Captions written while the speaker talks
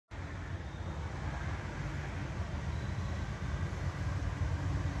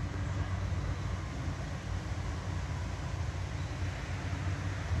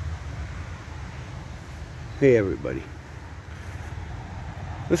Hey everybody.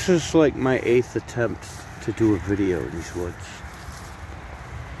 This is like my 8th attempt to do a video in these woods.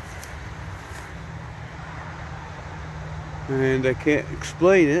 And I can't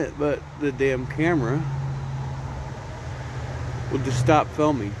explain it, but the damn camera will just stop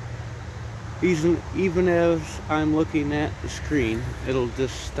filming. Even as I'm looking at the screen, it'll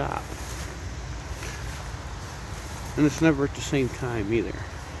just stop. And it's never at the same time either,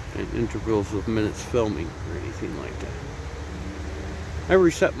 in intervals of minutes filming or anything like that. I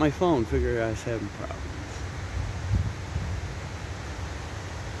reset my phone, figured I was having problems.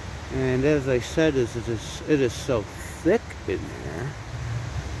 And as I said, it is so thick in there,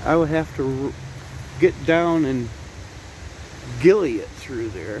 I would have to get down and ghillie it through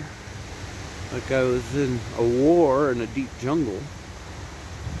there, like I was in a war in a deep jungle,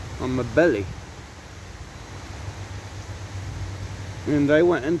 on my belly. And I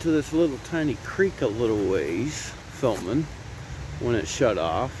went into this little tiny creek a little ways filming when it shut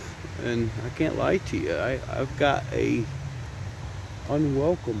off, and I can't lie to you, I've got a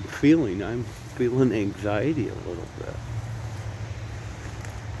unwelcome feeling. I'm feeling anxiety a little bit.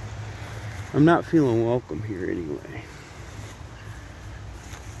 I'm not feeling welcome here anyway.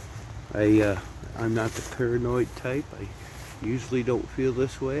 I'm not the paranoid type. I usually don't feel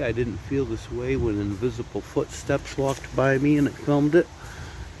this way. I didn't feel this way when invisible footsteps walked by me and I filmed it.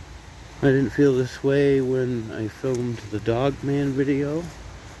 I didn't feel this way when I filmed the Dogman video.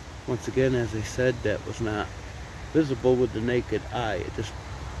 Once again, as I said, that was not visible with the naked eye. It just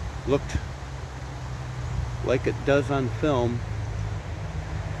looked like it does on film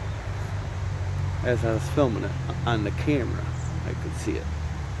as I was filming it on the camera. I could see it,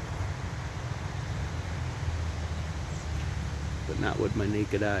 but not with my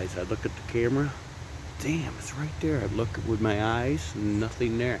naked eyes. I'd look at the camera, damn, it's right there. I'd look with my eyes and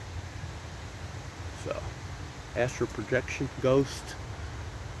nothing there. So, astral projection, ghost,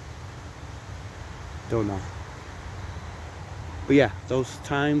 don't know. But yeah, those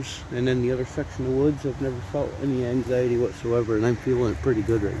times, and then the other section of woods, I've never felt any anxiety whatsoever, and I'm feeling pretty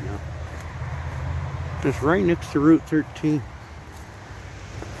good right now. It's right next to Route 13.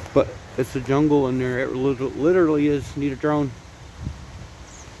 But it's a jungle in there. It literally is. Need a drone.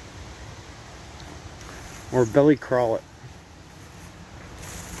 Or belly crawl it.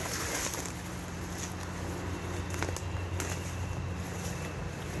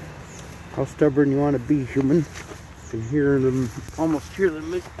 How stubborn you want to be, human? I can hear them, almost hear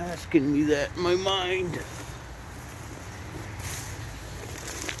them asking me that in my mind.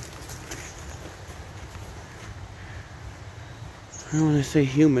 And when I say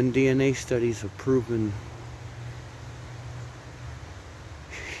human, DNA studies have proven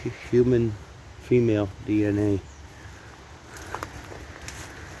human female DNA.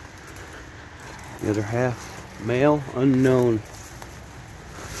 The other half, male, unknown.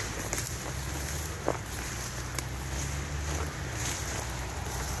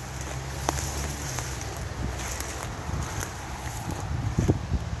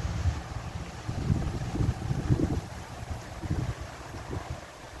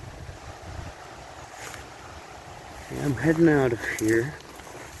 I'm heading out of here,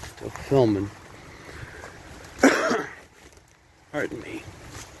 still filming. Pardon me.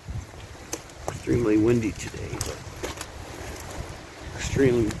 Extremely windy today, but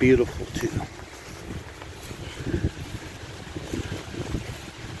extremely beautiful too.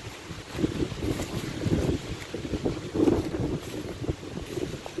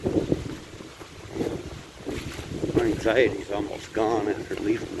 My anxiety's almost gone after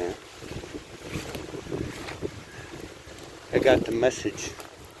leaving that. I got the message.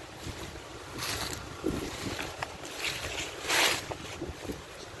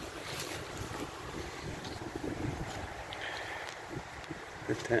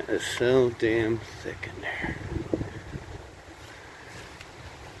 But that is so damn thick in there.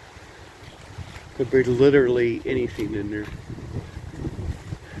 Could be literally anything in there.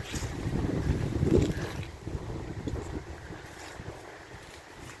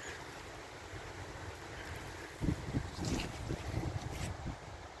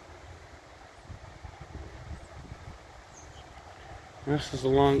 This is the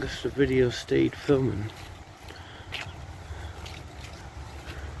longest the video stayed filming.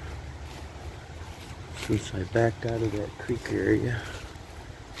 Since I backed out of that creek area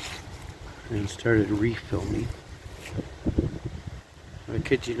and started refilming. I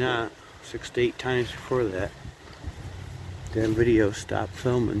kid you not, 6 to 8 times before that, damn video stopped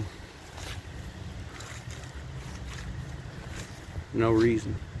filming. No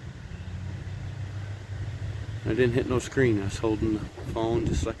reason. I didn't hit no screen. I was holding the phone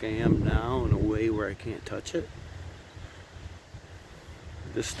just like I am now in a way where I can't touch it.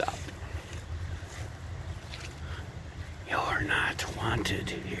 Just stopped. You're not wanted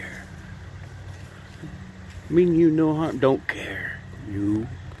here. I mean, you no harm. Don't care. You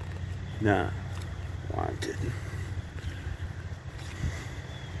not wanted.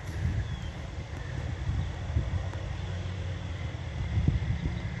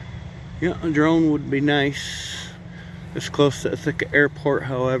 Yeah, a drone would be nice. It's close to Ithaca Airport,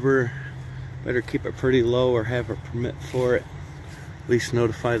 however, better keep it pretty low or have a permit for it. At least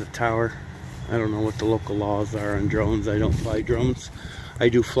notify the tower. I don't know what the local laws are on drones. I don't fly drones. I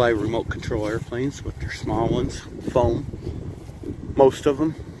do fly remote control airplanes, but they're small ones, foam, most of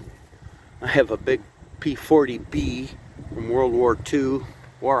them. I have a big P-40B from World War II,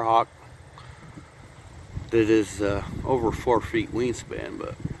 Warhawk, that is over 4 feet wingspan,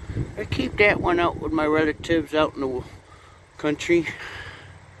 but I keep that one out with my relatives out in the country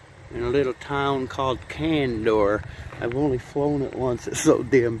in a little town called Candor. I've only flown it once. It's so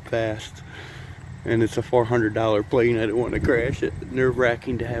damn fast. And it's a $400 plane. I don't want to crash it.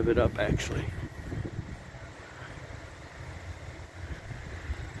 Nerve-wracking to have it up, actually.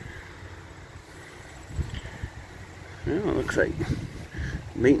 Well, it looks like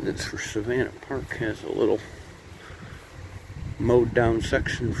maintenance for Savannah Park has a little mowed down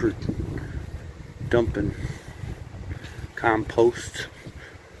section for dumping compost.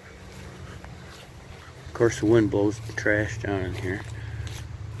 Of course, the wind blows the trash down in here.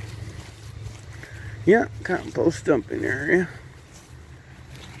 Yeah, compost dumping area.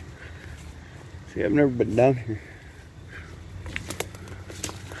 See, I've never been down here.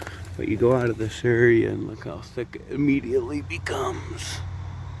 But you go out of this area and look how thick it immediately becomes.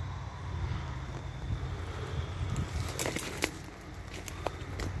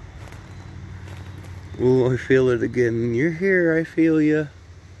 Oh, I feel it again. You're here, I feel you.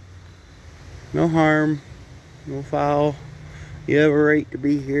 No harm, no foul. You have a right to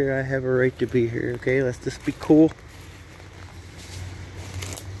be here, I have a right to be here, okay? Let's just be cool.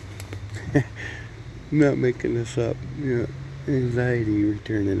 I'm not making this up. Yeah, anxiety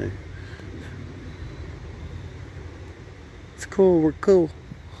returning it. It's cool, we're cool.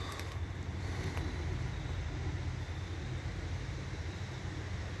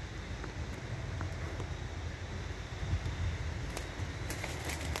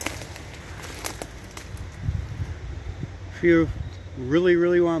 If you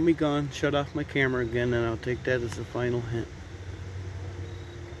really want me gone, shut off my camera again, and I'll take that as a final hint.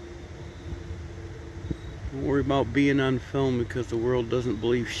 Don't worry about being on film, because the world doesn't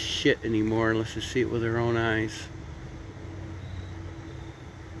believe shit anymore unless you see it with their own eyes.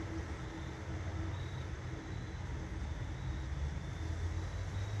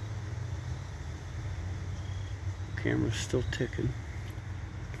 Camera's still ticking.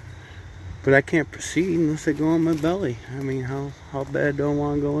 But I can't proceed unless I go on my belly. I mean, how bad do I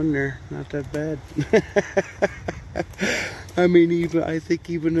want to go in there? Not that bad. I mean, I think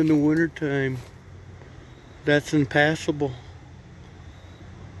even in the wintertime, that's impassable.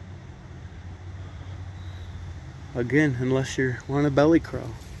 Again, unless you want a belly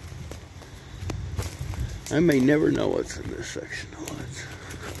crawl. I may never know what's in this section of woods.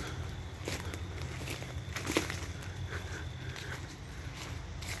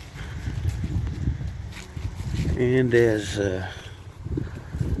 And as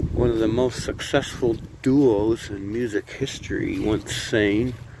one of the most successful duos in music history once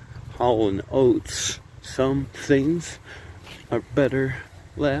sang, Hall & Oates, some things are better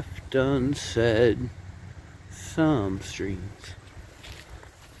left unsaid. Some strings.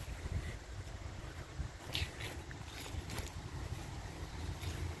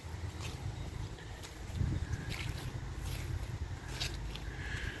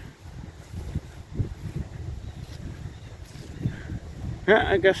 Yeah,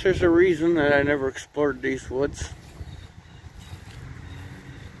 I guess there's a reason that I never explored these woods.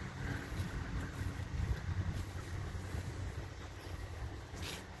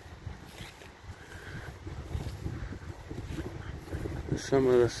 Some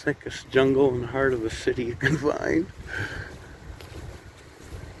of the thickest jungle in the heart of the city you can find.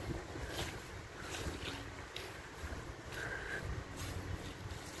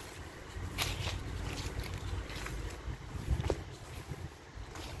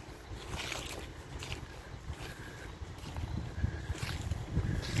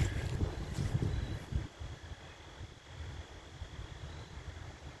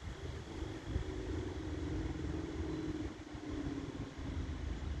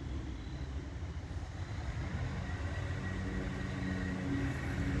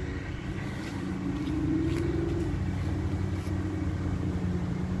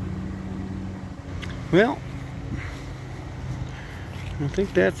 Well, I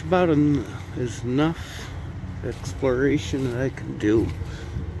think that's about is enough exploration that I can do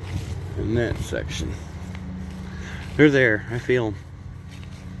in that section. They're there. I feel them.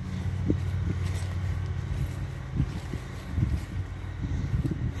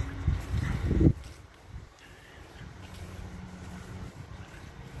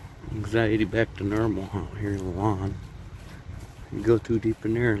 Anxiety back to normal out here in the lawn. You go too deep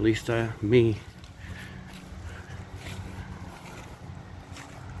in there, at least me.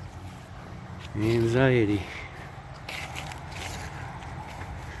 Anxiety.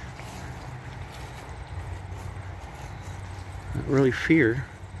 Not really fear.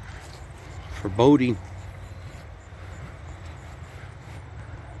 Foreboding.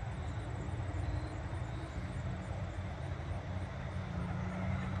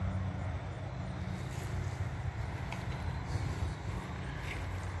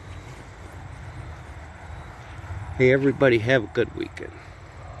 Hey everybody, have a good weekend.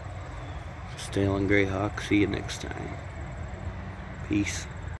 Stay on Greyhawk. See you next time. Peace.